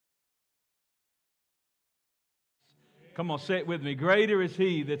Come on, say it with me. Greater is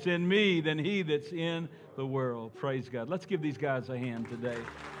He that's in me than he that's in the world. Praise God. Let's give these guys a hand today.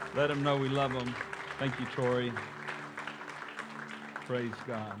 Let them know we love them. Thank you, Tori. Praise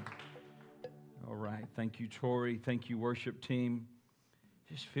God. All right. Thank you, Tori. Thank you, worship team.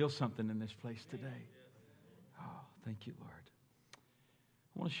 Just feel something in this place today. Oh, thank you, Lord.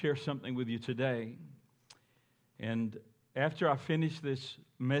 I want to share something with you today. And after I finish this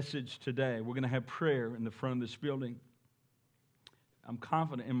message today, we're going to have prayer in the front of this building. I'm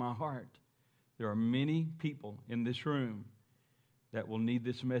confident in my heart there are many people in this room that will need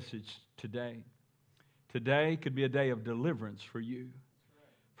this message today. Today could be a day of deliverance for you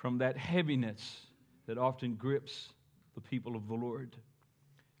from that heaviness that often grips the people of the Lord.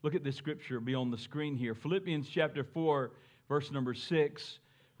 Look at this scripture, be on the screen here. Philippians chapter 4, verse number 6,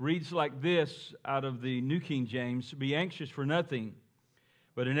 reads like this out of the New King James: "Be anxious for nothing,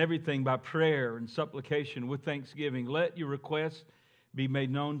 but in everything by prayer and supplication with thanksgiving, let your requests be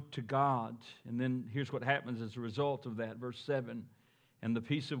made known to God." And then here's what happens as a result of that. Verse 7, "And the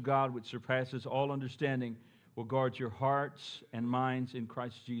peace of God, which surpasses all understanding, will guard your hearts and minds in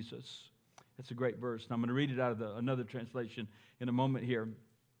Christ Jesus." That's a great verse. Now I'm going to read it out of another translation in a moment here.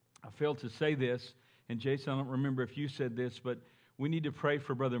 I failed to say this, and Jason, I don't remember if you said this, but we need to pray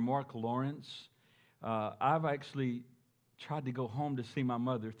for Brother Mark Lawrence. I've actually tried to go home to see my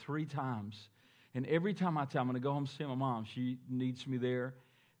mother 3 times. And every time I tell I'm going to go home to see my mom, she needs me there,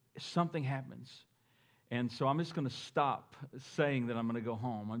 something happens. And so I'm just going to stop saying that I'm going to go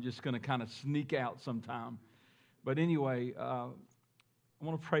home. I'm just going to kind of sneak out sometime. But anyway, I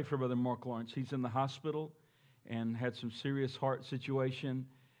want to pray for Brother Mark Lawrence. He's in the hospital and had some serious heart situation.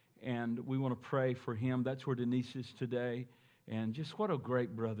 And we want to pray for him. That's where Denise is today. And just what a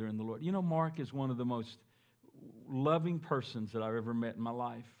great brother in the Lord. You know, Mark is one of the most loving persons that I've ever met in my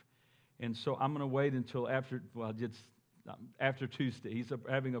life. And so I'm going to wait until after Tuesday. He's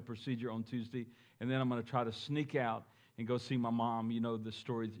having a procedure on Tuesday. And then I'm going to try to sneak out and go see my mom. You know the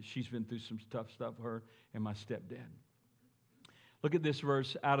story. She's been through some tough stuff, her and my stepdad. Look at this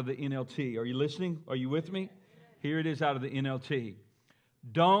verse out of the NLT. Are you listening? Are you with me? Here it is out of the NLT.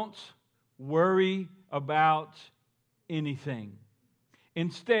 "Don't worry about anything.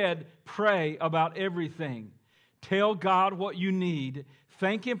 Instead, pray about everything. Tell God what you need.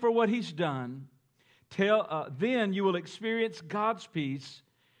 Thank Him for what He's done. Then you will experience God's peace,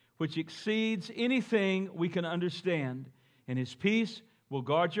 which exceeds anything we can understand. And His peace will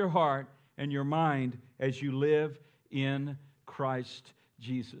guard your heart and your mind as you live in Christ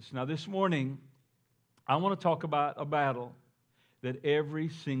Jesus." Now this morning, I want to talk about a battle that every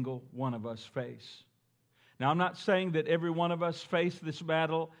single one of us face. Now, I'm not saying that every one of us face this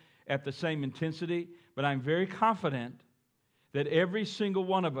battle at the same intensity, but I'm very confident that every single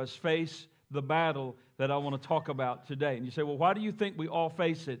one of us face the battle that I want to talk about today. And you say, well, why do you think we all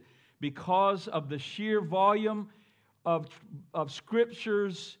face it? Because of the sheer volume of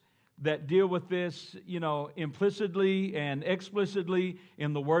scriptures that deal with this, implicitly and explicitly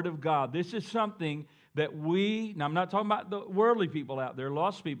in the Word of God. This is something that now I'm not talking about the worldly people out there,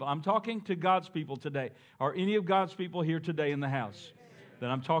 lost people. I'm talking to God's people today. Are any of God's people here today in the house?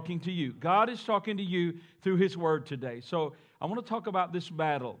 Then I'm talking to you. God is talking to you through His Word today. So I want to talk about this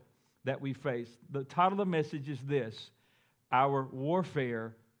battle that we face. The title of the message is this: Our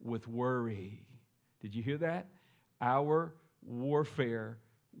Warfare with Worry. Did you hear that? Our warfare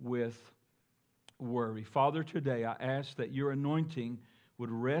with worry. Father, today I ask that your anointing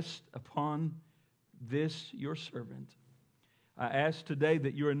would rest upon this, your servant. I ask today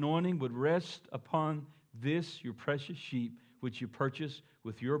that your anointing would rest upon this, your precious sheep, which you purchased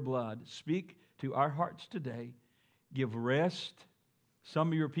with your blood. Speak to our hearts today. Give rest. Some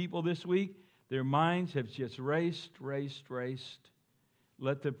of your people this week, their minds have just raced.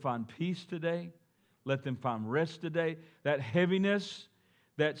 Let them find peace today. Let them find rest today. That heaviness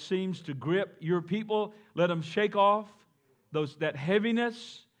that seems to grip your people, let them shake off that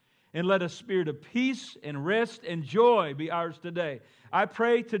heaviness, and let a spirit of peace and rest and joy be ours today. I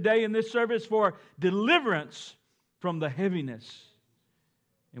pray today in this service for deliverance from the heaviness.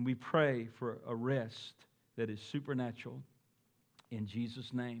 And we pray for a rest that is supernatural. In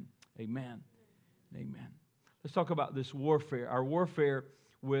Jesus' name, amen. Amen. Let's talk about this warfare, our warfare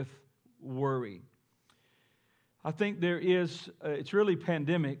with worry. I think there is, it's really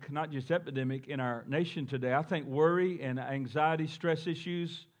pandemic, not just epidemic in our nation today. I think worry and anxiety, stress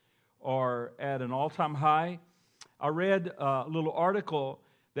issues are at an all-time high. I read a little article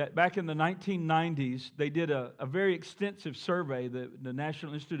that back in the 1990s, they did a very extensive survey, the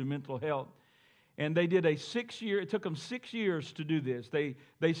National Institute of Mental Health, And they did it took them 6 years to do this.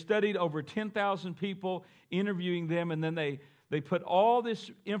 They studied over 10,000 people, interviewing them, and then they put all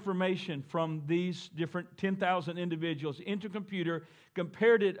this information from these different 10,000 individuals into a computer,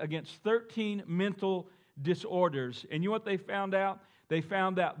 compared it against 13 mental disorders. And you know what they found out? They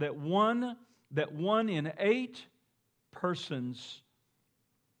found out that one in 8 persons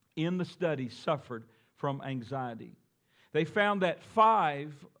in the study suffered from anxiety. They found that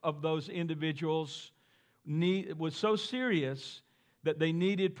 5 of those individuals was so serious that they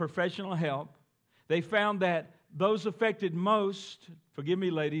needed professional help. They found that those affected most, forgive me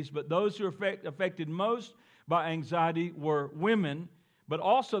ladies, but those who are affected most by anxiety were women. But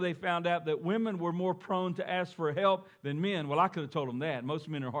also they found out that women were more prone to ask for help than men. Well, I could have told them that. Most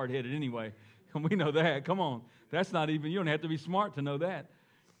men are hard-headed anyway. We know that. Come on. That's not even, you don't have to be smart to know that.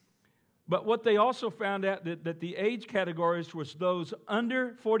 But what they also found out that the age categories was those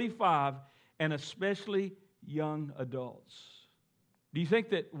under 45 and especially young adults. Do you think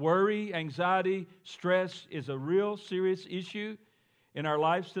that worry, anxiety, stress is a real serious issue in our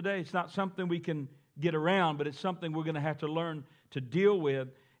lives today? It's not something we can get around, but it's something we're going to have to learn to deal with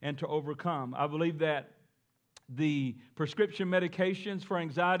and to overcome. I believe that the prescription medications for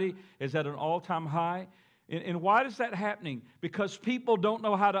anxiety is at an all-time high. And why is that happening? Because people don't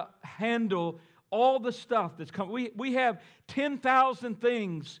know how to handle all the stuff that's coming. We have 10,000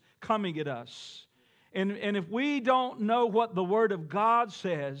 things coming at us. And if we don't know what the Word of God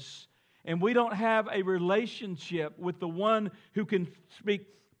says, and we don't have a relationship with the one who can speak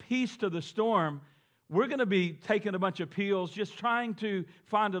peace to the storm, we're going to be taking a bunch of pills, just trying to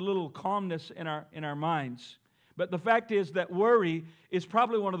find a little calmness in our minds. But the fact is that worry is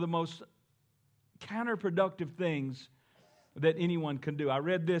probably one of the most counterproductive things that anyone can do. I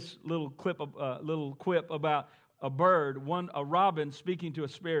read this little quip about a bird, a robin speaking to a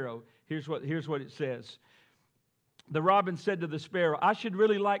sparrow. Here's what it says. The robin said to the sparrow, "I should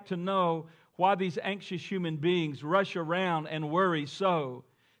really like to know why these anxious human beings rush around and worry so,"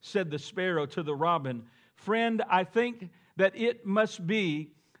 said the sparrow to the robin. "Friend, I think that it must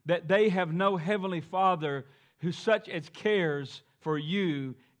be that they have no heavenly Father who such as cares for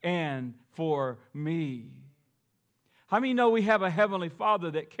you and for me." How many know we have a heavenly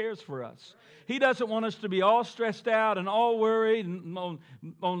Father that cares for us? He doesn't want us to be all stressed out and all worried and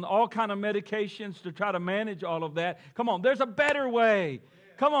on all kind of medications to try to manage all of that. Come on, there's a better way.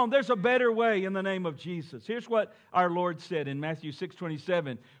 Come on, there's a better way in the name of Jesus. Here's what our Lord said in Matthew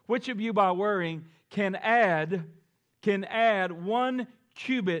 6:27. "Which of you by worrying can add 1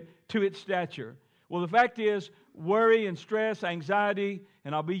 cubit to its stature?" Well, the fact is, worry and stress, anxiety,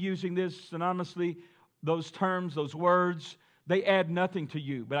 and I'll be using this synonymously, those terms, those words, they add nothing to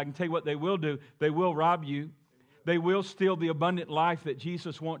you. But I can tell you what they will do. They will rob you. They will steal the abundant life that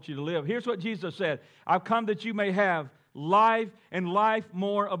Jesus wants you to live. Here's what Jesus said. "I've come that you may have life and life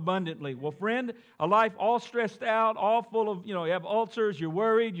more abundantly." Well, friend, a life all stressed out, all full of, you have ulcers, you're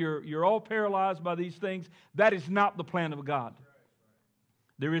worried, you're all paralyzed by these things. That is not the plan of God.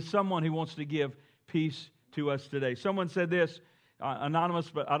 There is someone who wants to give peace to us today. Someone said this,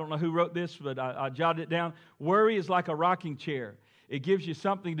 anonymous, but I don't know who wrote this, but I jotted it down. "Worry is like a rocking chair. It gives you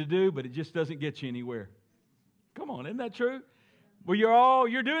something to do, but it just doesn't get you anywhere." Come on, isn't that true? Well,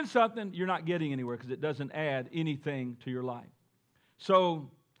 you're doing something, you're not getting anywhere because it doesn't add anything to your life. So,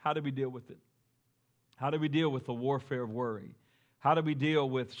 how do we deal with it? How do we deal with the warfare of worry? How do we deal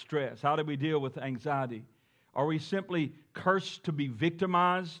with stress? How do we deal with anxiety? Are we simply cursed to be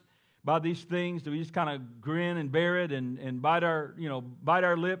victimized by these things? Do we just kind of grin and bear it and bite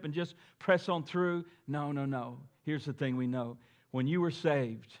our lip and just press on through? No. Here's the thing we know. When you were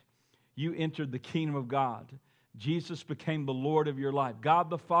saved, you entered the kingdom of God. Jesus became the Lord of your life. God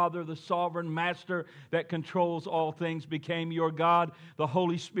the Father, the sovereign master that controls all things, became your God. The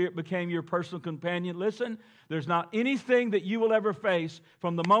Holy Spirit became your personal companion. Listen, there's not anything that you will ever face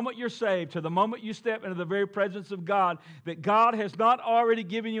from the moment you're saved to the moment you step into the very presence of God that God has not already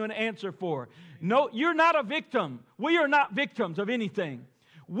given you an answer for. No, you're not a victim. We are not victims of anything.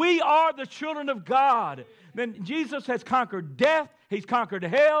 We are the children of God. Then Jesus has conquered death. He's conquered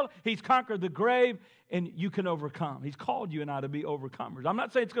hell. He's conquered the grave. And you can overcome. He's called you and I to be overcomers. I'm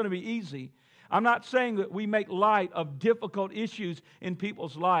not saying it's going to be easy. I'm not saying that we make light of difficult issues in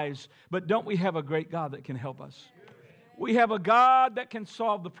people's lives. But don't we have a great God that can help us? We have a God that can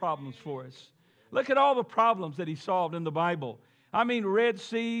solve the problems for us. Look at all the problems that He solved in the Bible. I mean, Red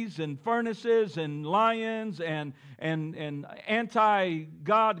Seas and furnaces and lions and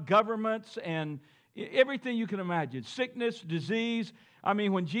anti-God governments and everything you can imagine. Sickness, disease. I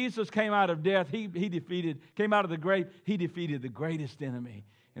mean, when Jesus came out of death, came out of the grave, He defeated the greatest enemy,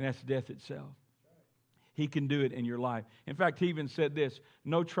 and that's death itself. He can do it in your life. In fact, he even said this,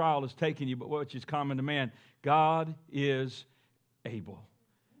 no trial is taken you, but which is common to man. God is able.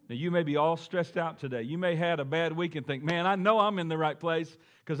 Now, you may be all stressed out today. You may have had a bad week and think, man, I know I'm in the right place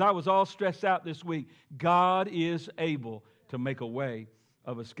because I was all stressed out this week. God is able to make a way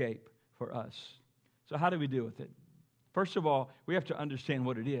of escape for us. So how do we deal with it? First of all, we have to understand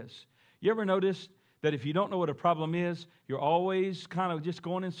what it is. You ever notice that if you don't know what a problem is, you're always kind of just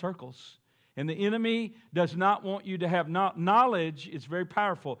going in circles? And the enemy does not want you to have knowledge. It's very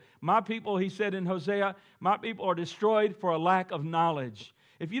powerful. My people, he said in Hosea, my people are destroyed for a lack of knowledge.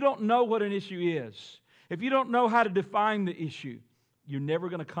 If you don't know what an issue is, if you don't know how to define the issue, you're never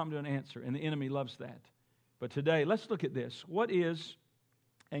going to come to an answer. And the enemy loves that. But today, let's look at this. What is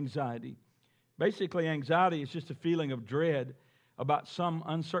anxiety? Basically, anxiety is just a feeling of dread about some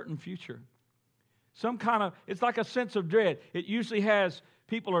uncertain future. It's like a sense of dread. It usually has,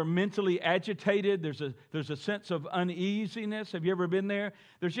 people are mentally agitated. There's a sense of uneasiness. Have you ever been there?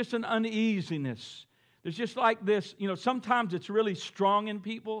 There's just an uneasiness. There's just like this, sometimes it's really strong in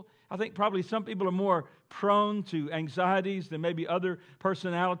people. I think probably some people are more prone to anxieties than maybe other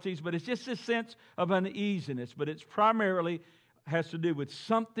personalities, but it's just a sense of uneasiness. But it's primarily has to do with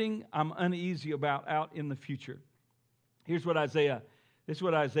something I'm uneasy about out in the future. This is what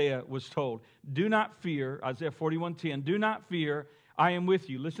Isaiah was told. Do not fear, Isaiah 41:10, do not fear, I am with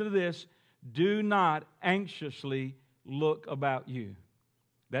you. Listen to this. Do not anxiously look about you.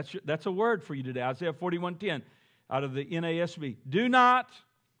 That's a word for you today. Isaiah 41:10 out of the NASB. Do not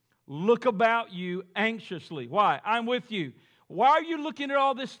look about you anxiously. Why? I'm with you. Why are you looking at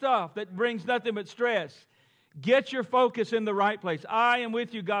all this stuff that brings nothing but stress? Get your focus in the right place. I am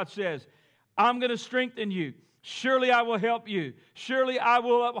with you, God says. I'm going to strengthen you. Surely I will help you. Surely I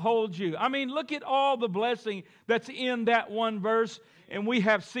will uphold you. I mean, look at all the blessing that's in that one verse, and we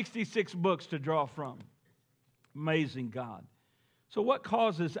have 66 books to draw from. Amazing God. So what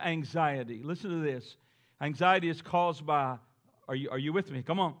causes anxiety? Listen to this. Anxiety is caused by, are you with me?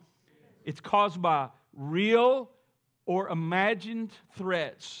 Come on. It's caused by real or imagined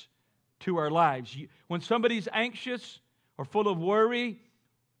threats to our lives. When somebody's anxious or full of worry,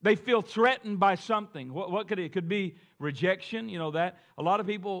 they feel threatened by something. What could it? It could be rejection, that. A lot of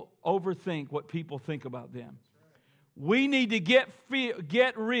people overthink what people think about them. We need to get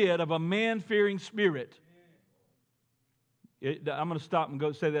rid of a man-fearing spirit. I'm going to stop and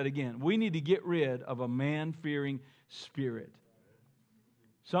go say that again. We need to get rid of a man-fearing spirit.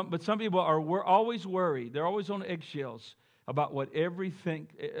 But some people we're always worried. They're always on eggshells about what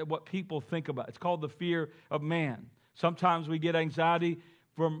people think about. It's called the fear of man. Sometimes we get anxiety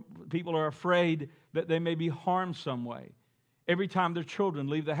from people are afraid that they may be harmed some way. Every time their children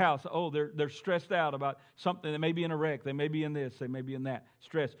leave the house, they're stressed out about something. They may be in a wreck. They may be in this. They may be in that.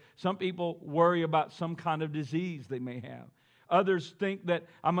 Stress. Some people worry about some kind of disease they may have. Others think that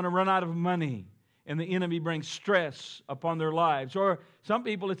I'm going to run out of money, and the enemy brings stress upon their lives. Or some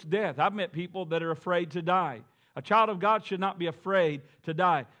people, it's death. I've met people that are afraid to die. A child of God should not be afraid to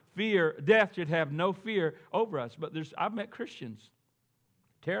die. Death should have no fear over us. But I've met Christians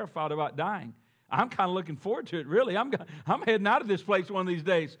terrified about dying. I'm kind of looking forward to it, really. I'm heading out of this place one of these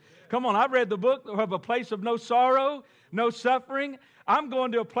days. Come on, I've read the book of A Place of No Sorrow, No Suffering. I'm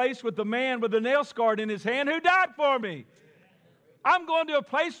going to a place with the man with the nail scar in his hand who died for me. I'm going to a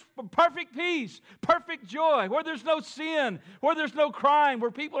place for perfect peace, perfect joy, where there's no sin, where there's no crime,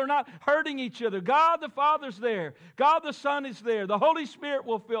 where people are not hurting each other. God the Father's there. God the Son is there. The Holy Spirit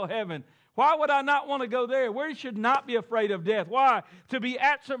will fill heaven. Why would I not want to go there? Where you should not be afraid of death. Why? To be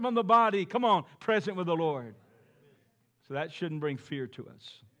absent from the body. Come on, present with the Lord. So that shouldn't bring fear to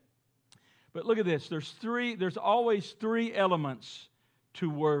us. But look at this. There's always three elements to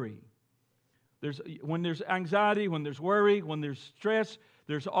worry. When there's anxiety, when there's worry, when there's stress,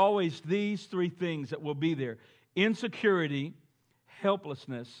 there's always these three things that will be there. Insecurity,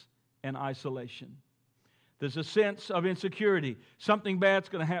 helplessness, and isolation. There's a sense of insecurity. Something bad's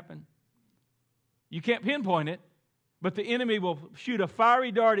going to happen. You can't pinpoint it, but the enemy will shoot a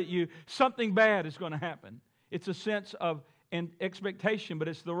fiery dart at you. Something bad is going to happen. It's a sense of an expectation, but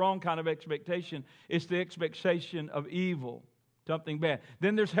it's the wrong kind of expectation. It's the expectation of evil, something bad.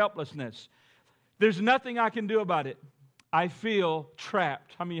 Then there's helplessness. There's nothing I can do about it. I feel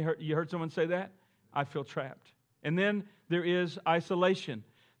trapped. How many you heard someone say that? I feel trapped. And then there is isolation.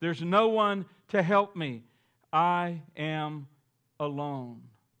 There's no one to help me. I am alone.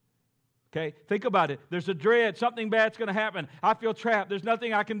 Okay, think about it. There's a dread. Something bad's going to happen. I feel trapped. There's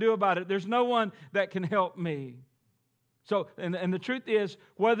nothing I can do about it. There's no one that can help me. So, and the truth is,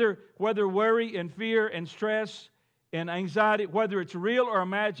 whether worry and fear and stress and anxiety, whether it's real or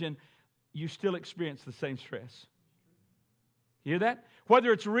imagined, you still experience the same stress. You hear that?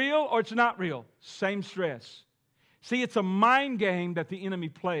 Whether it's real or it's not real, same stress. See, it's a mind game that the enemy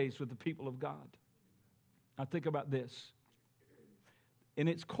plays with the people of God. Now think about this. In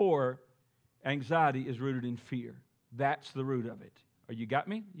its core, anxiety is rooted in fear. That's the root of it. Are you got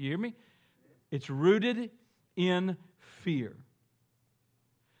me? You hear me? It's rooted in fear.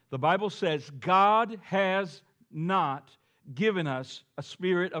 The Bible says God has not given us a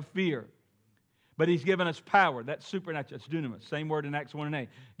spirit of fear, but He's given us power. That's supernatural. That's dunamis. Same word in Acts 1 and 8.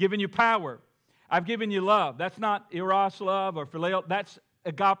 Given you power. I've given you love. That's not eros love or phileo. That's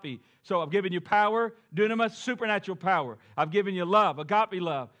agape. So I've given you power, dunamis, supernatural power. I've given you love, agape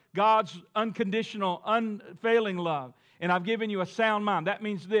love, God's unconditional, unfailing love. And I've given you a sound mind. That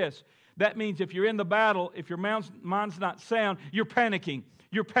means this. That means if you're in the battle, if your mind's not sound, you're panicking.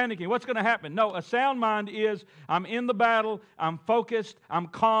 You're panicking. What's going to happen? No, a sound mind is I'm in the battle, I'm focused, I'm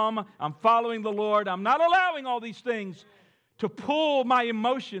calm, I'm following the Lord. I'm not allowing all these things to pull my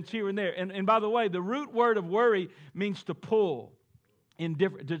emotions here and there. And by the way, the root word of worry means to pull in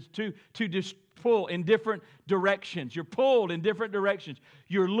different, to just pull in different directions. You're pulled in different directions.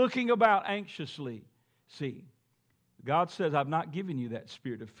 You're looking about anxiously. See, God says, I've not given you that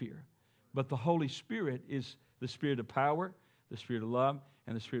spirit of fear. But the Holy Spirit is the spirit of power, the spirit of love,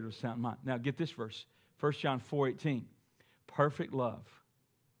 and the spirit of sound mind. Now get this verse, 1 John 4:18. Perfect love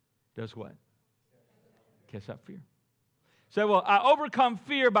does what? Casts out fear. Say, well, I overcome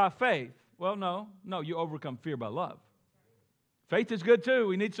fear by faith. Well, no, you overcome fear by love. Faith is good too.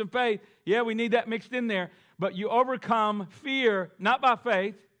 We need some faith. Yeah, we need that mixed in there. But you overcome fear not by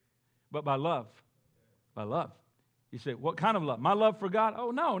faith, but by love. By love. You say, what kind of love? My love for God?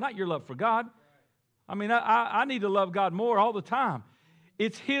 Oh, no, not your love for God. I mean, I need to love God more all the time.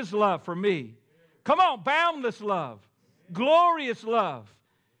 It's His love for me. Come on, boundless love. Glorious love.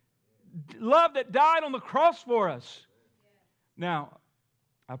 Love that died on the cross for us. Now,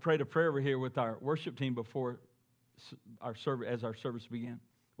 I prayed a prayer over here with our worship team before our service, as our service began.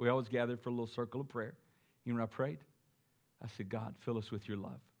 We always gathered for a little circle of prayer. You know what I prayed? I said, God, fill us with your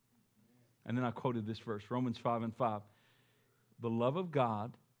love. And then I quoted this verse, Romans 5:5. The love of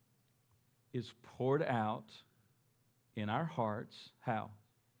God is poured out in our hearts. How?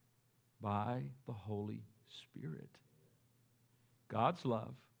 By the Holy Spirit. God's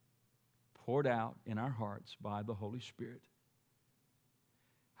love poured out in our hearts by the Holy Spirit.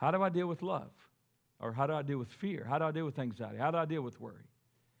 How do I deal with love? Or how do I deal with fear? How do I deal with anxiety? How do I deal with worry?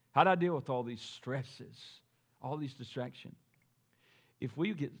 How do I deal with all these stresses, all these distractions? If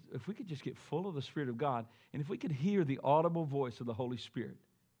we could just get full of the Spirit of God, and if we could hear the audible voice of the Holy Spirit,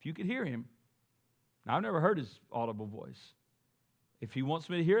 if you could hear Him. Now, I've never heard His audible voice. If He wants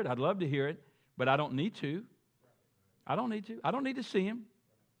me to hear it, I'd love to hear it, but I don't need to. I don't need to. I don't need to see Him.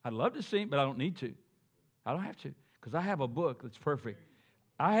 I'd love to see Him, but I don't need to. I don't have to, because I have a book that's perfect.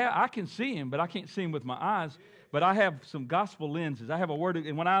 I can see Him, but I can't see Him with my eyes, but I have some gospel lenses. I have a word,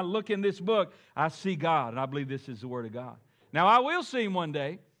 and when I look in this book, I see God, and I believe this is the Word of God. Now, I will see Him one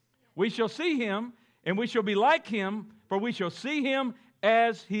day. We shall see Him, and we shall be like Him, for we shall see Him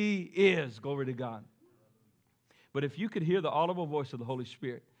as He is. Glory to God. But if you could hear the audible voice of the Holy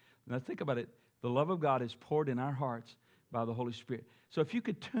Spirit, now think about it, the love of God is poured in our hearts by the Holy Spirit. So if you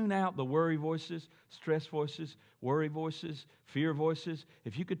could tune out the worry voices, stress voices, worry voices, fear voices,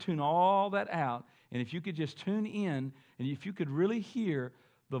 if you could tune all that out, and if you could just tune in, and if you could really hear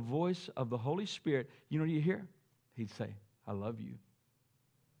the voice of the Holy Spirit, you know what you hear? He'd say, I love you.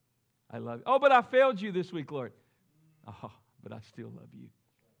 I love you. Oh, but I failed you this week, Lord. Oh, but I still love you.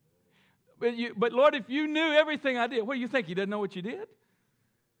 But Lord, if you knew everything I did, what do you think? He doesn't know what you did?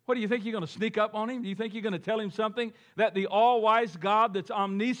 What do you think? You're going to sneak up on Him? Do you think you're going to tell Him something that the all-wise God that's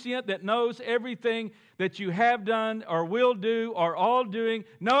omniscient, that knows everything that you have done or will do or all doing?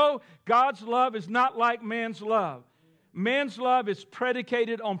 No, God's love is not like man's love. Man's love is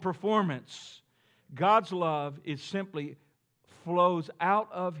predicated on performance. God's love is simply flows out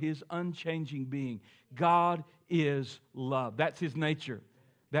of His unchanging being. God is love. That's His nature.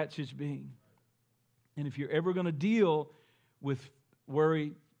 That's His being. And if you're ever going to deal with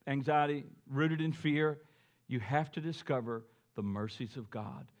worry, anxiety, rooted in fear, you have to discover the mercies of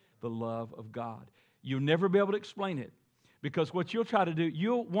God, the love of God. You'll never be able to explain it, because what you'll try to do,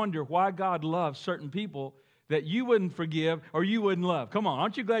 you'll wonder why God loves certain people that you wouldn't forgive or you wouldn't love. Come on,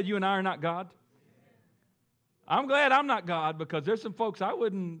 aren't you glad you and I are not God? I'm glad I'm not God, because there's some folks I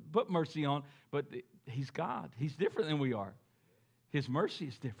wouldn't put mercy on, but He's God. He's different than we are. His mercy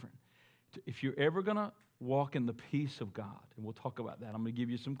is different. If you're ever going to walk in the peace of God, and we'll talk about that. I'm going to give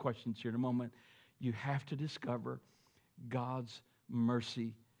you some questions here in a moment. You have to discover God's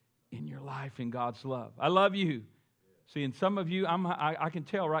mercy in your life in God's love. I love you. See, and some of you, I can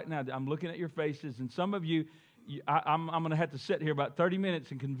tell right now that I'm looking at your faces, and some of you, I'm going to have to sit here about 30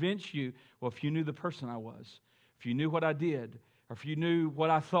 minutes and convince you, well, if you knew the person I was, if you knew what I did, or if you knew what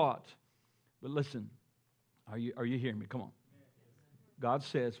I thought. But listen, are you hearing me? Come on. God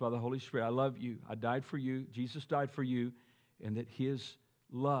says by the Holy Spirit, I love you. I died for you. Jesus died for you. And that His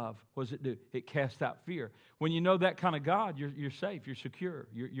love, what does it do? It casts out fear. When you know that kind of God, you're safe, you're secure,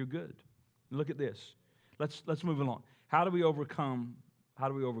 you're good. And look at this. Let's move along. How do we overcome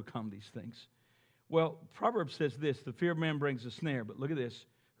these things? Well, Proverbs says this, the fear of man brings a snare, but look at this.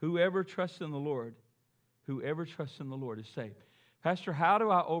 Whoever trusts in the Lord is safe. Pastor, how do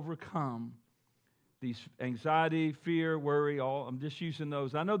I overcome these anxiety, fear, worry, I'm just using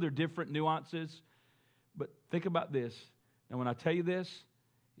those. I know they're different nuances, but think about this. Now, when I tell you this,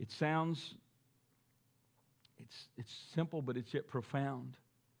 it sounds, it's simple, but it's yet profound.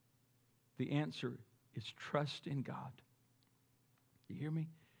 The answer is trust in God. You hear me?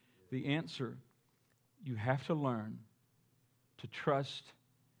 The answer, you have to learn to trust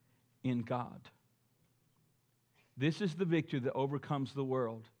in God. This is the victory that overcomes the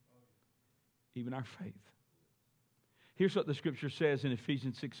world, even our faith. Here's what the Scripture says in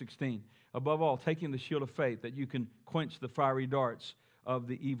Ephesians 6:16. Above all, taking the shield of faith that you can quench the fiery darts of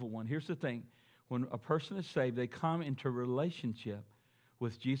the evil one. Here's the thing. When a person is saved, they come into a relationship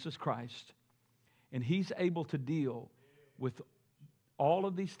with Jesus Christ, and He's able to deal with all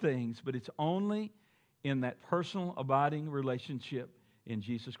of these things, but it's only in that personal, abiding relationship in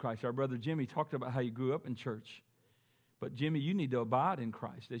Jesus Christ. Our brother Jimmy talked about how he grew up in church. But Jimmy, you need to abide in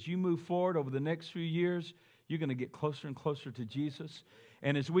Christ. As you move forward over the next few years, you're going to get closer and closer to Jesus.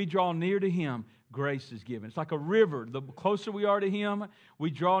 And as we draw near to Him, grace is given. It's like a river. The closer we are to Him,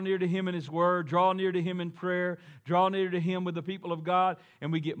 we draw near to Him in His Word, draw near to Him in prayer, draw near to Him with the people of God,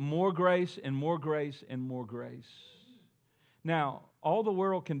 and we get more grace and more grace and more grace. Now, all the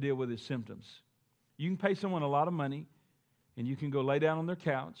world can deal with is symptoms. You can pay someone a lot of money, and you can go lay down on their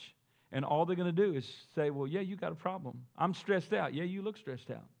couch, and all they're going to do is say, well, yeah, you got a problem. I'm stressed out. Yeah, you look stressed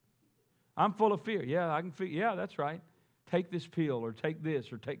out. I'm full of fear. Yeah, I can feel. Yeah, that's right. Take this pill or take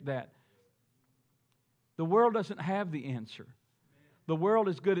this or take that. The world doesn't have the answer. The world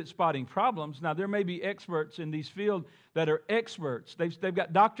is good at spotting problems. Now, there may be experts in these fields that are experts. They've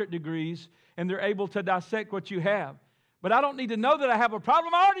got doctorate degrees, and they're able to dissect what you have. But I don't need to know that I have a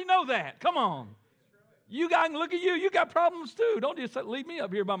problem. I already know that. Come on. You guys, look at you. You got problems too. Don't just leave me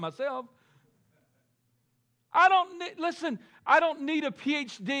up here by myself. I don't need a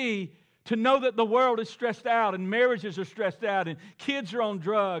PhD to know that the world is stressed out and marriages are stressed out and kids are on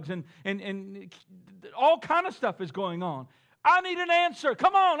drugs and all kind of stuff is going on. I need an answer.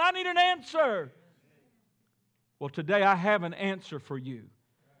 Come on, I need an answer. Well, today I have an answer for you.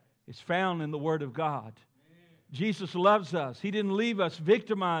 It's found in the Word of God. Jesus loves us. He didn't leave us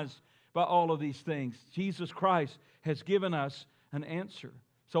victimized by all of these things. Jesus Christ has given us an answer.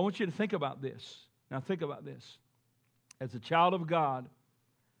 So I want you to think about this. Now think about this. As a child of God,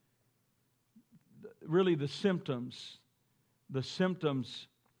 really the symptoms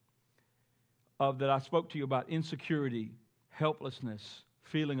of that I spoke to you about, insecurity, helplessness,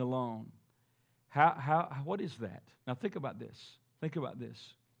 feeling alone. What is that? Now think about this. Think about this.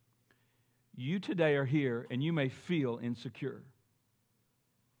 You today are here and you may feel insecure.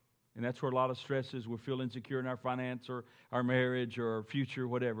 And that's where a lot of stress is. We feel insecure in our finance or our marriage or our future,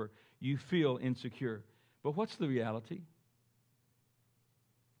 whatever. You feel insecure. But what's the reality?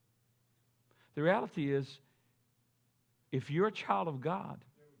 The reality is, if you're a child of God,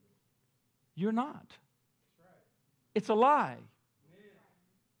 you're not. It's a lie.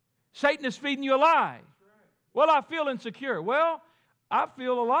 Satan is feeding you a lie. Well, I feel insecure. Well, I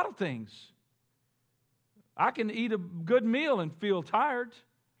feel a lot of things. I can eat a good meal and feel tired.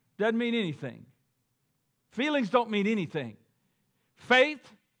 Doesn't mean anything. Feelings don't mean anything. Faith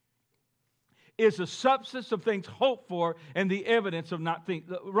is the substance of things hoped for and the evidence of not things.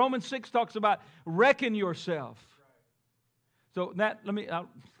 Romans 6 talks about reckon yourself. So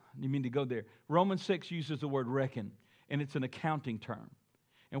you mean to go there. Romans 6 uses the word reckon, and it's an accounting term.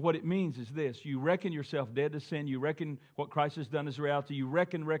 And what it means is this. You reckon yourself dead to sin. You reckon what Christ has done as reality. You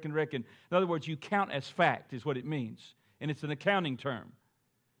reckon. In other words, you count as fact is what it means. And it's an accounting term.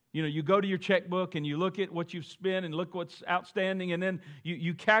 You know, you go to your checkbook and you look at what you've spent and look what's outstanding, and then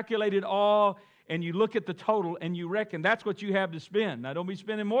you calculate it all and you look at the total and you reckon that's what you have to spend. Now, don't be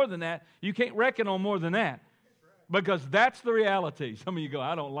spending more than that. You can't reckon on more than that because that's the reality. Some of you go,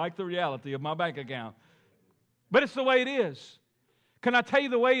 I don't like the reality of my bank account. But it's the way it is. Can I tell you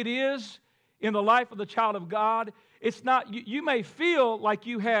the way it is in the life of the child of God? it's not, you may feel like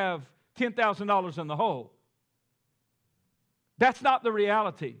you have $10,000 in the hole. That's not the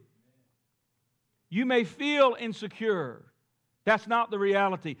reality. You may feel insecure. That's not the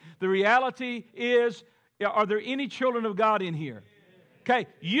reality. The reality is, are there any children of God in here? Okay,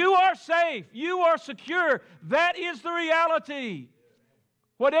 you are safe. You are secure. That is the reality.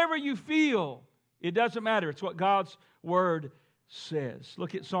 Whatever you feel, it doesn't matter. It's what God's Word says.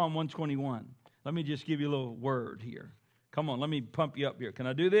 Look at Psalm 121. Let me just give you a little word here. Come on, let me pump you up here. Can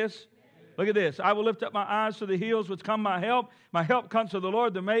I do this? Look at this. I will lift up my eyes to the hills which come my help. My help comes from the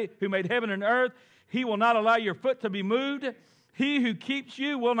Lord who made heaven and earth. He will not allow your foot to be moved. He who keeps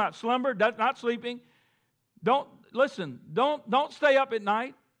you will not slumber, not sleeping. Don't stay up at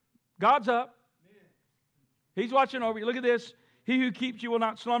night. God's up. He's watching over you. Look at this. He who keeps you will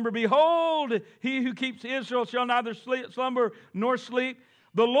not slumber. Behold, he who keeps Israel shall neither slumber nor sleep.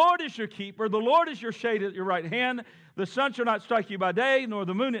 The Lord is your keeper. The Lord is your shade at your right hand. The sun shall not strike you by day, nor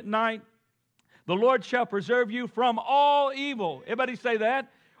the moon at night. The Lord shall preserve you from all evil. Everybody say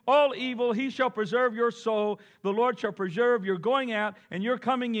that. All evil, He shall preserve your soul. The Lord shall preserve your going out and your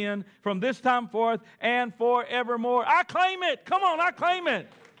coming in from this time forth and forevermore. I claim it. Come on, I claim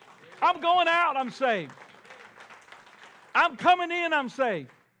it. I'm going out, I'm saved. I'm coming in, I'm saved.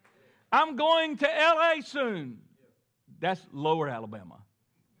 I'm going to L.A. soon. That's Lower Alabama.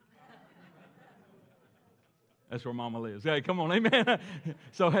 That's where Mama lives. Hey, come on, amen.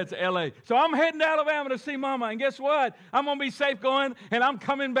 So that's L.A. So I'm heading to Alabama to see Mama. And guess what? I'm going to be safe going, and I'm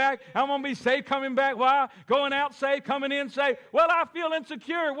coming back. I'm going to be safe coming back. Why? Going out safe, coming in safe. Well, I feel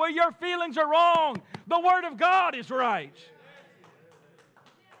insecure. Well, your feelings are wrong. The Word of God is right.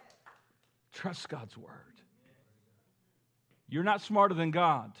 Trust God's Word. You're not smarter than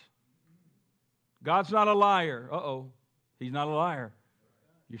God. God's not a liar. Uh-oh. He's not a liar.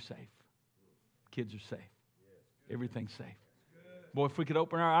 You're safe. Kids are safe. Everything's safe. Boy, if we could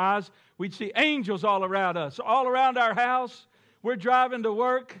open our eyes, we'd see angels all around us, all around our house. We're driving to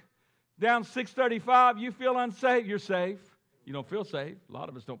work down 635. You feel unsafe, you're safe. You don't feel safe. A lot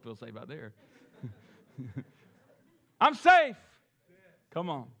of us don't feel safe out there. I'm safe. Come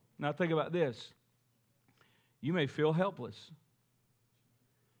on. Now think about this. You may feel helpless.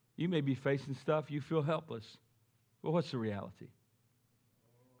 You may be facing stuff, you feel helpless. Well, what's the reality?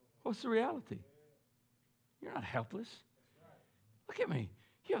 What's the reality? You're not helpless. Look at me.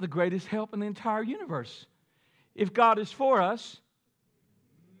 You have the greatest help in the entire universe. If God is for us,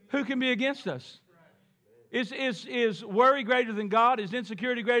 who can be against us? Is worry greater than God? Is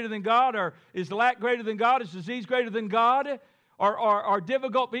insecurity greater than God? Or is lack greater than God? Is disease greater than God? Are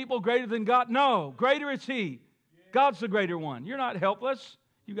difficult people greater than God? No. Greater is He. God's the greater one. You're not helpless.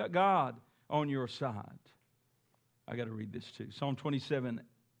 You got God on your side. I got to read this too. Psalm 27:5.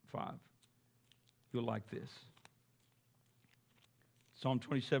 You'll like this. Psalm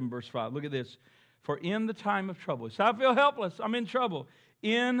 27, verse 5. Look at this. For in the time of trouble. So I feel helpless. I'm in trouble.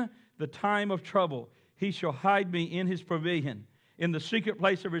 In the time of trouble, He shall hide me in His pavilion, in the secret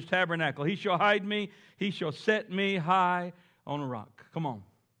place of His tabernacle. He shall hide me. He shall set me high on a rock. Come on.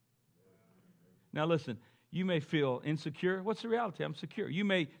 Now listen. You may feel insecure. What's the reality? I'm secure. You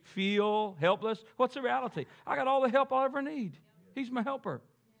may feel helpless. What's the reality? I got all the help I'll ever need. He's my helper.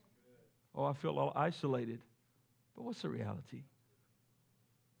 Oh, I feel all isolated. But what's the reality?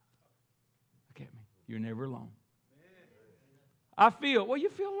 Look at me. You're never alone. You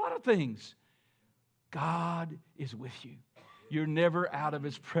feel a lot of things. God is with you. You're never out of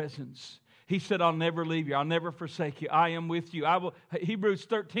His presence. He said, I'll never leave you. I'll never forsake you. I am with you. Hebrews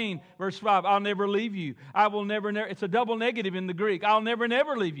 13, verse 5, I'll never leave you. I will never. It's a double negative in the Greek. I'll never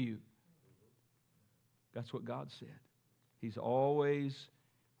leave you. That's what God said. He's always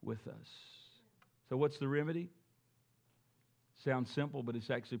with us. So what's the remedy? Sounds simple, but it's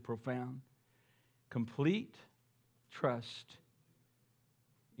actually profound. Complete trust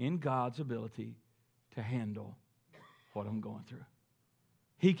in God's ability to handle what I'm going through.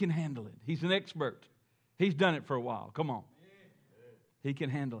 He can handle it. He's an expert. He's done it for a while. Come on. He can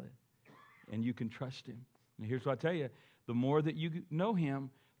handle it. And you can trust Him. And here's what I tell you. The more that you know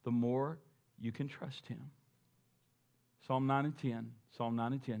Him, the more you can trust Him. Psalm 9 and 10. Psalm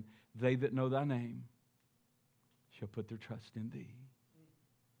 9 and 10. They that know Thy name shall put their trust in Thee.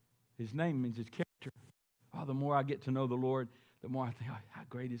 His name means His character. Oh, the more I get to know the Lord, the more I think, oh, how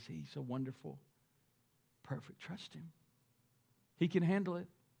great is He? So wonderful. Perfect. Trust Him. He can handle it.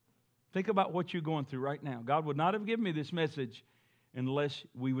 Think about what you're going through right now. God would not have given me this message unless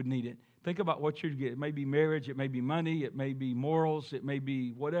we would need it. Think about what you're getting. It may be marriage, it may be money, it may be morals, it may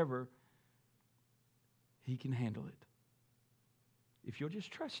be whatever. He can handle it. If you'll just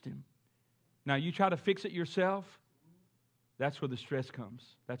trust Him. Now, you try to fix it yourself, that's where the stress comes.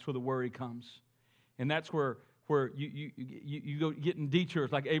 That's where the worry comes. And that's where you go get in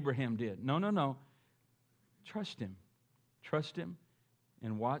detours like Abraham did. No. Trust Him. Trust Him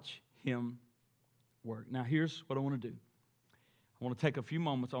and watch Him work. Now, here's what I want to do. I want to take a few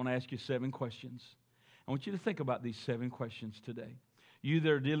moments. I want to ask you 7 questions. I want you to think about these 7 questions today. You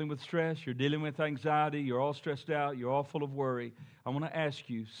that are dealing with stress, you're dealing with anxiety, you're all stressed out, you're all full of worry. I want to ask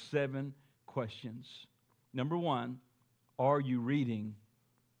you 7 questions. Number 1, are you reading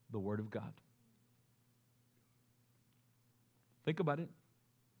the Word of God? Think about it.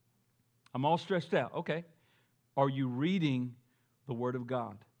 I'm all stressed out. Okay. Are you reading the Word of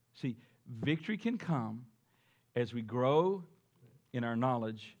God? See, victory can come as we grow in our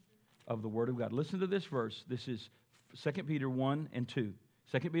knowledge of the Word of God. Listen to this verse. This is 2 Peter 1 and 2.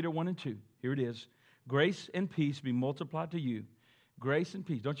 2 Peter 1 and 2. Here it is. Grace and peace be multiplied to you. Grace and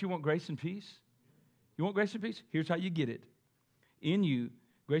peace. Don't you want grace and peace? You want grace and peace? Here's how you get it. In you,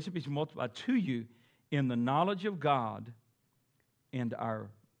 grace and peace be multiplied to you in the knowledge of God and our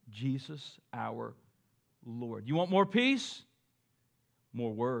Jesus, our Lord. You want more peace?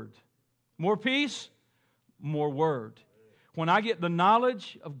 More Word. More peace? More Word. When I get the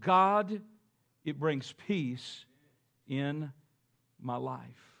knowledge of God, it brings peace in my life.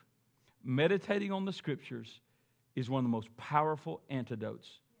 Meditating on the Scriptures is one of the most powerful antidotes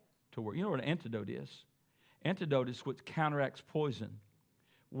to worry. You know what an antidote is? Antidote is what counteracts poison.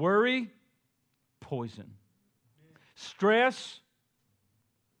 Worry, poison. Stress,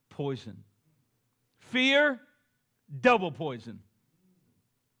 poison. Fear, double poison.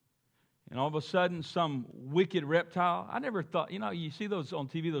 And all of a sudden, some wicked reptile. I never thought, you see those on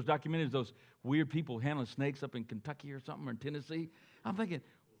TV, those documentaries, those weird people handling snakes up in Kentucky or something, or in Tennessee. I'm thinking,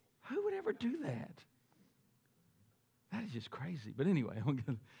 who would ever do that? That is just crazy. But anyway,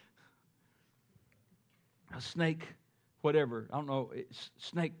 a snake, whatever, I don't know,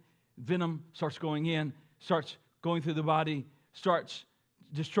 snake venom starts going in, starts going through the body, starts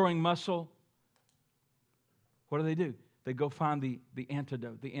destroying muscle. What do? They go find the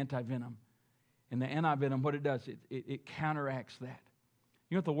antidote, the anti-venom. And the anti-venom, what it does, it counteracts that.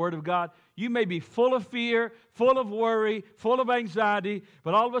 You know what the Word of God? You may be full of fear, full of worry, full of anxiety,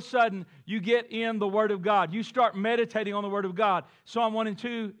 but all of a sudden, you get in the Word of God. You start meditating on the Word of God. Psalm 1 and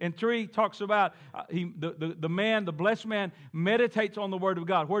 2 and 3 talks about the blessed man meditates on the Word of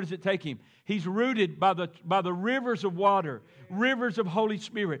God. Where does it take him? He's rooted by the rivers of water, rivers of Holy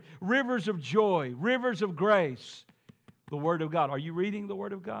Spirit, rivers of joy, rivers of grace. The Word of God. Are you reading the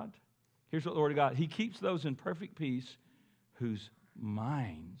Word of God? Here's what the Word of God. He keeps those in perfect peace whose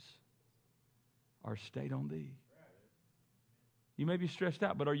minds are stayed on Thee. You may be stressed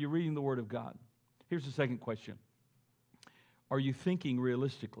out, but are you reading the Word of God? Here's the second question. Are you thinking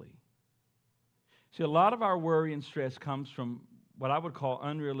realistically? See, a lot of our worry and stress comes from what I would call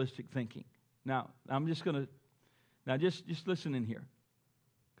unrealistic thinking. Now, I'm just going to, just listen in here.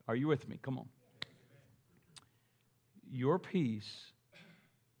 Are you with me? Come on. Your peace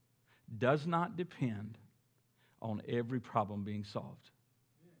does not depend on every problem being solved.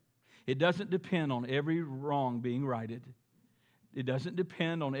 It doesn't depend on every wrong being righted. It doesn't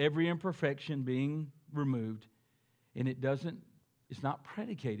depend on every imperfection being removed. And it's not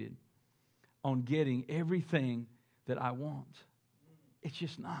predicated on getting everything that I want. It's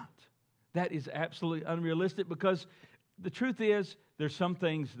just not. That is absolutely unrealistic because the truth is there's some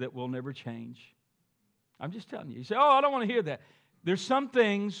things that will never change. I'm just telling you. You say, I don't want to hear that. There's some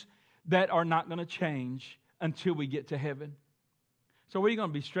things that are not going to change until we get to heaven. So are you going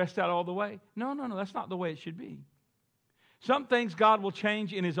to be stressed out all the way? No. That's not the way it should be. Some things God will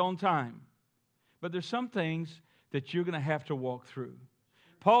change in His own time. But there's some things that you're going to have to walk through.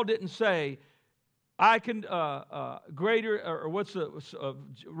 Paul didn't say, I can, Romans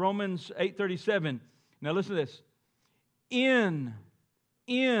 8:37. Now listen to this.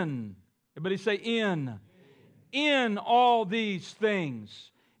 Everybody say in. In all these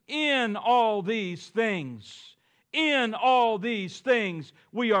things,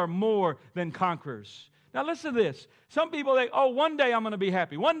 we are more than conquerors. Now listen to this. Some people think, one day I'm going to be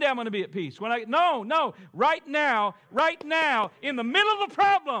happy. One day I'm going to be at peace. No. Right now, in the middle of the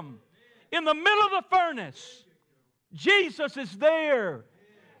problem, in the middle of the furnace, Jesus is there.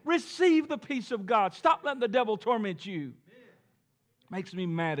 Receive the peace of God. Stop letting the devil torment you. Makes me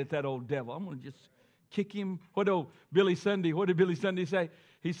mad at that old devil. I'm going to just kick him. What did Billy Sunday say?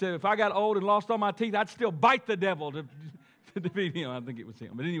 He said, if I got old and lost all my teeth, I'd still bite the devil to defeat him. I think it was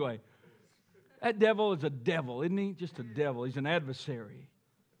him. But anyway, that devil is a devil, isn't he? Just a devil. He's an adversary.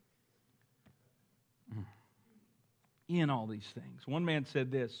 In all these things. One man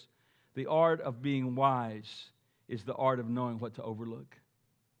said this, the art of being wise is the art of knowing what to overlook.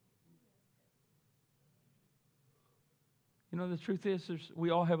 You know, the truth is, we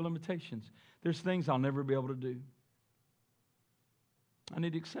all have limitations. There's things I'll never be able to do. I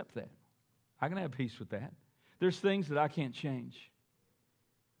need to accept that. I can have peace with that. There's things that I can't change.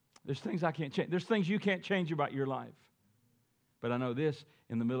 There's things I can't change. There's things you can't change about your life. But I know this,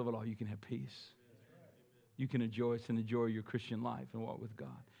 in the middle of it all, you can have peace. You can rejoice and enjoy your Christian life and walk with God.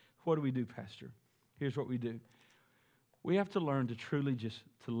 What do we do, Pastor? Here's what we do. We have to learn to truly just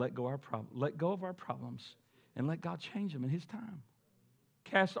to let go of our problems and let God change them in His time.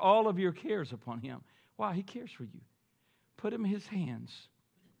 Cast all of your cares upon Him. Why? He cares for you. Put Him in His hands.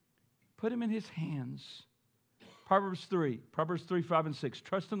 Put Him in His hands. Proverbs 3, 5, and 6.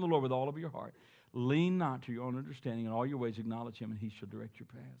 Trust in the Lord with all of your heart. Lean not to your own understanding. In all your ways acknowledge Him, and He shall direct your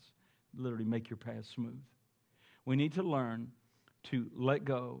paths. Literally make your paths smooth. We need to learn to let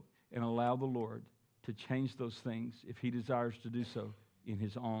go and allow the Lord to change those things if He desires to do so in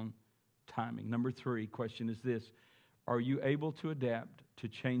His own timing. Number 3 question is this. Are you able to adapt to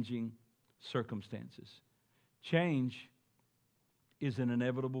changing circumstances? Change is an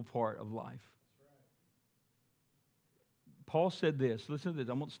inevitable part of life. Paul said this. Listen to this.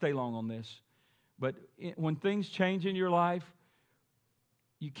 I won't stay long on this. But when things change in your life,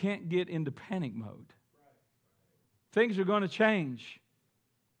 you can't get into panic mode. Things are going to change.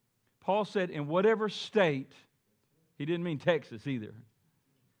 Paul said, in whatever state, he didn't mean Texas either.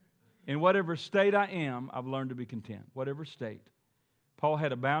 In whatever state I am, I've learned to be content. Whatever state. Paul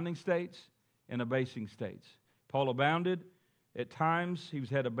had abounding states and abasing states. Paul abounded. At times, he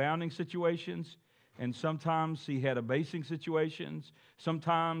had abounding situations, and sometimes he had abasing situations.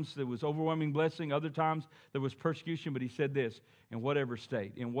 Sometimes there was overwhelming blessing. Other times there was persecution. But he said this, in whatever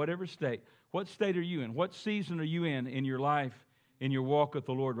state. In whatever state. What state are you in? What season are you in your life, in your walk with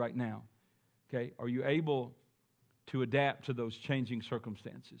the Lord right now? Okay, are you able to adapt to those changing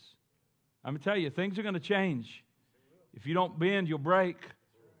circumstances? I'm going to tell you, things are going to change. If you don't bend, you'll break.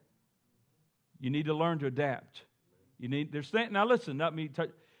 You need to learn to adapt. Now listen,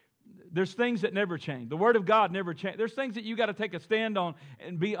 there's things that never change. The Word of God never changes. There's things that you got to take a stand on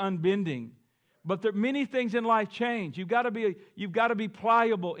and be unbending. But there many things in life change. You've got to be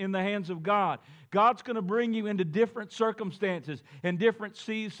pliable in the hands of God. God's going to bring you into different circumstances and different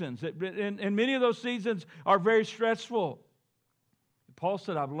seasons. And many of those seasons are very stressful. Paul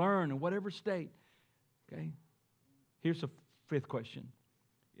said, I've learned in whatever state. Okay? Here's a 5th question,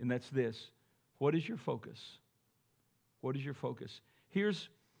 and that's this. What is your focus? What is your focus? Here's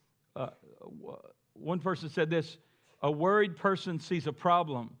one person said this. A worried person sees a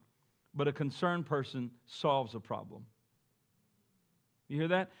problem, but a concerned person solves a problem. You hear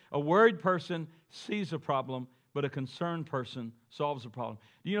that? A worried person sees a problem, but a concerned person solves a problem.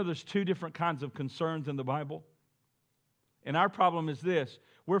 Do you know there's 2 different kinds of concerns in the Bible? And our problem is this.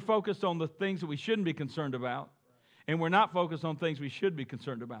 We're focused on the things that we shouldn't be concerned about, and we're not focused on things we should be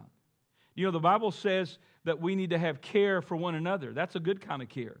concerned about. You know, the Bible says that we need to have care for one another. That's a good kind of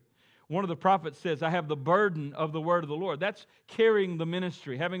care. One of the prophets says, I have the burden of the word of the Lord. That's carrying the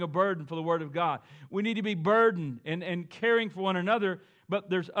ministry, having a burden for the word of God. We need to be burdened and caring for one another, but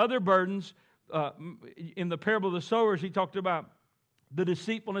there's other burdens. In the parable of the sowers, he talked about the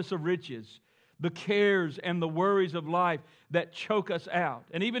deceitfulness of riches, the cares and the worries of life that choke us out.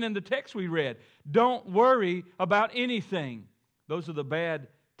 And even in the text we read, don't worry about anything. Those are the bad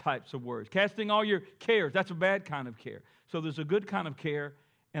types of words. Casting all your cares, that's a bad kind of care. So there's a good kind of care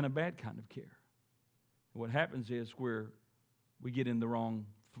and a bad kind of care. What happens is we get in the wrong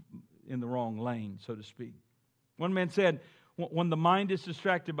lane, so to speak. One man said, when the mind is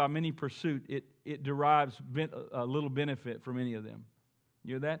distracted by many pursuits, it derives a little benefit from any of them.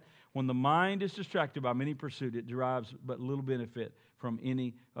 You hear that? When the mind is distracted by many pursuits, it derives but little benefit from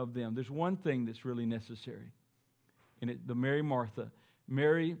any of them. There's one thing that's really necessary. And Martha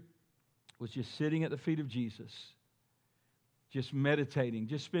was just sitting at the feet of Jesus, just meditating,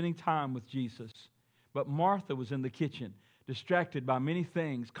 just spending time with Jesus. But Martha was in the kitchen, distracted by many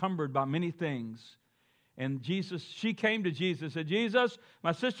things, cumbered by many things. And she came to Jesus and said, Jesus,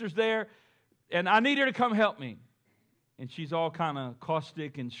 my sister's there, and I need her to come help me. And she's all kind of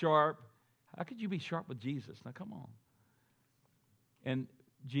caustic and sharp. How could you be sharp with Jesus? Now, come on. And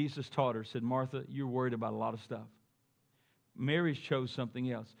Jesus taught her, said, Martha, you're worried about a lot of stuff. Mary's chose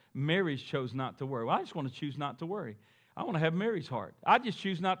something else. Mary's chose not to worry. Well, I just want to choose not to worry. I want to have Mary's heart. I just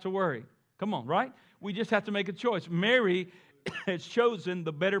choose not to worry. Come on, right? We just have to make a choice. Mary has chosen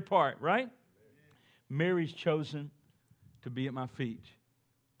the better part, right? Mary's chosen to be at my feet.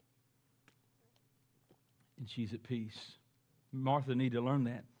 And she's at peace. Martha needed to learn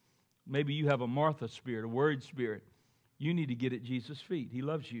that. Maybe you have a Martha spirit, a worried spirit. You need to get at Jesus' feet. He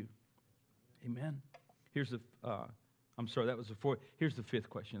loves you. Amen. Here's the, that was the fourth. Here's the fifth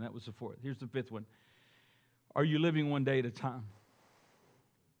question. That was the fourth. Here's the fifth one. Are you living one day at a time?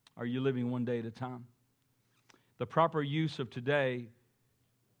 Are you living one day at a time? The proper use of today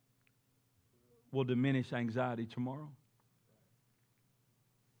will diminish anxiety tomorrow.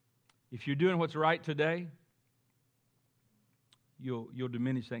 If you're doing what's right today, you'll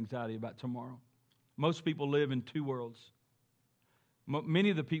diminish anxiety about tomorrow. Most people live in two worlds. Many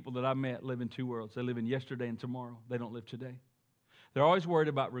of the people that I met live in two worlds. They live in yesterday and tomorrow. They don't live today. They're always worried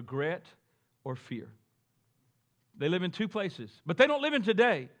about regret or fear. They live in two places, but they don't live in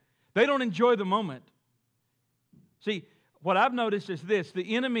today. They don't enjoy the moment. See, what I've noticed is this.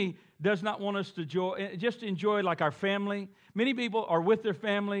 The enemy does not want us to just enjoy like our family. Many people are with their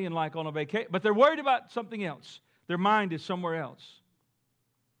family and like on a vacation, but they're worried about something else. Their mind is somewhere else.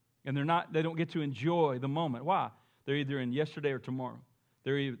 And they don't get to enjoy the moment. Why? They're either in yesterday or tomorrow.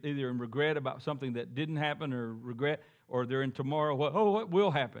 They're either in regret about something that didn't happen or they're in tomorrow, what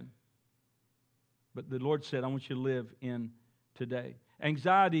will happen? But the Lord said, I want you to live in today.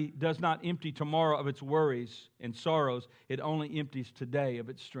 Anxiety does not empty tomorrow of its worries and sorrows. It only empties today of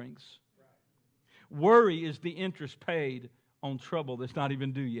its strengths. Worry is the interest paid on trouble that's not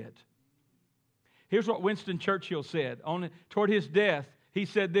even due yet. Here's what Winston Churchill said. Toward his death, he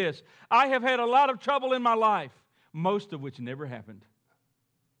said this, I have had a lot of trouble in my life, most of which never happened.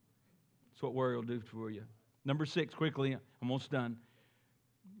 That's what worry will do for you. Number 6, quickly, I'm almost done.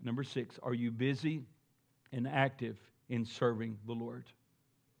 Number 6, are you busy and active in serving the Lord?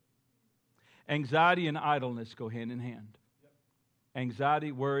 Anxiety and idleness go hand in hand.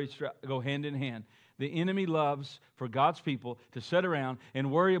 Anxiety, worry, go hand in hand. The enemy loves for God's people to sit around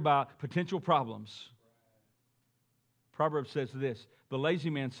and worry about potential problems. Proverbs says this, the lazy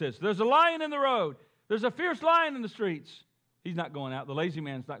man says, there's a lion in the road. There's a fierce lion in the streets. He's not going out. The lazy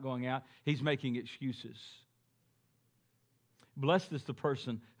man's not going out. He's making excuses. Blessed is the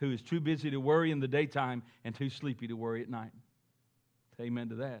person who is too busy to worry in the daytime and too sleepy to worry at night. Amen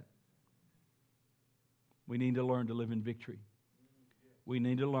to that. We need to learn to live in victory. We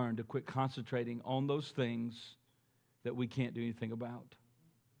need to learn to quit concentrating on those things that we can't do anything about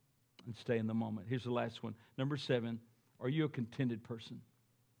and stay in the moment. Here's the last one. Number 7, are you a contented person?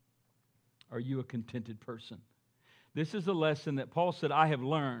 Are you a contented person? This is a lesson that Paul said, I have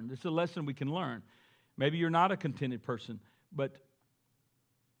learned. This is a lesson we can learn. Maybe you're not a contented person, but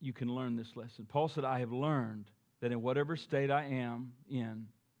you can learn this lesson. Paul said, I have learned that in whatever state I am in,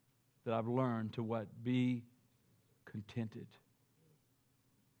 that I've learned to what? Be contented.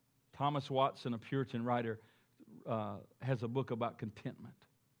 Thomas Watson, a Puritan writer, has a book about contentment.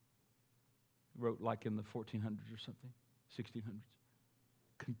 He wrote like in the 1400s or something, 1600s.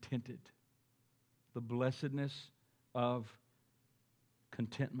 Contented. The blessedness of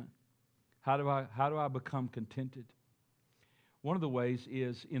contentment. How do I become contented? One of the ways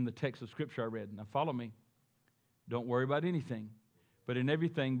is in the text of Scripture I read. Now follow me. Don't worry about anything, but in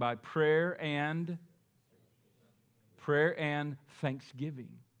everything by prayer and thanksgiving.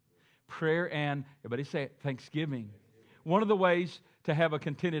 Prayer and, everybody say it, thanksgiving. One of the ways to have a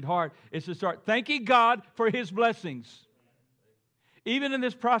contented heart is to start thanking God for His blessings. Even in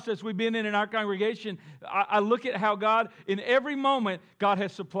this process we've been in our congregation, I look at how God, in every moment, God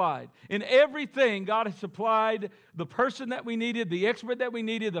has supplied. In everything, God has supplied the person that we needed, the expert that we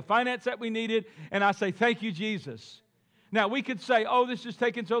needed, the finance that we needed, and I say, thank you, Jesus. Now, we could say, oh, this is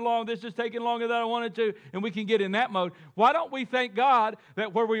taking so long, this is taking longer than I wanted to, and we can get in that mode. Why don't we thank God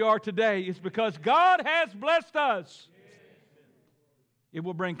that where we are today is because God has blessed us? It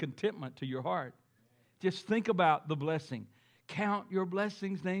will bring contentment to your heart. Just think about the blessing. Count your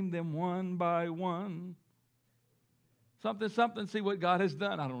blessings, name them one by one. Something, see what God has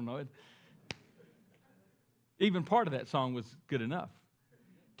done. I don't know. Even part of that song was good enough.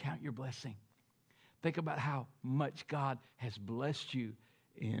 Count your blessing. Think about how much God has blessed you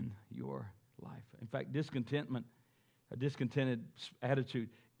in your life. In fact, a discontented attitude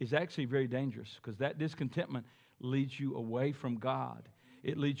is actually very dangerous because that discontentment leads you away from God.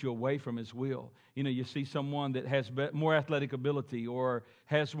 It leads you away from His will. You know, you see someone that has more athletic ability or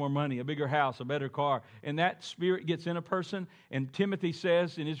has more money, a bigger house, a better car, and that spirit gets in a person, and Timothy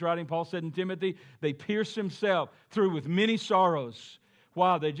says, in his writing, Paul said in Timothy, they pierce himself through with many sorrows.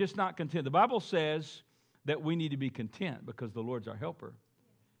 Wow, they're just not content. The Bible says that we need to be content because the Lord's our helper.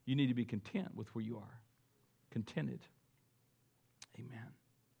 You need to be content with where you are. Contented. Amen.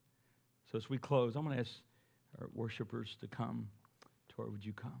 So as we close, I'm going to ask our worshipers to come. Tori, would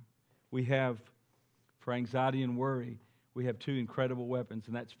you come? We have, for anxiety and worry, we have two incredible weapons,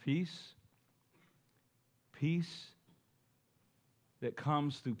 and that's peace. Peace that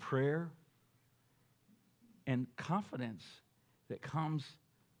comes through prayer, and confidence that comes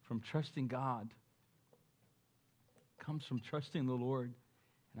from trusting God, comes from trusting the Lord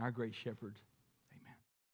and our great shepherd.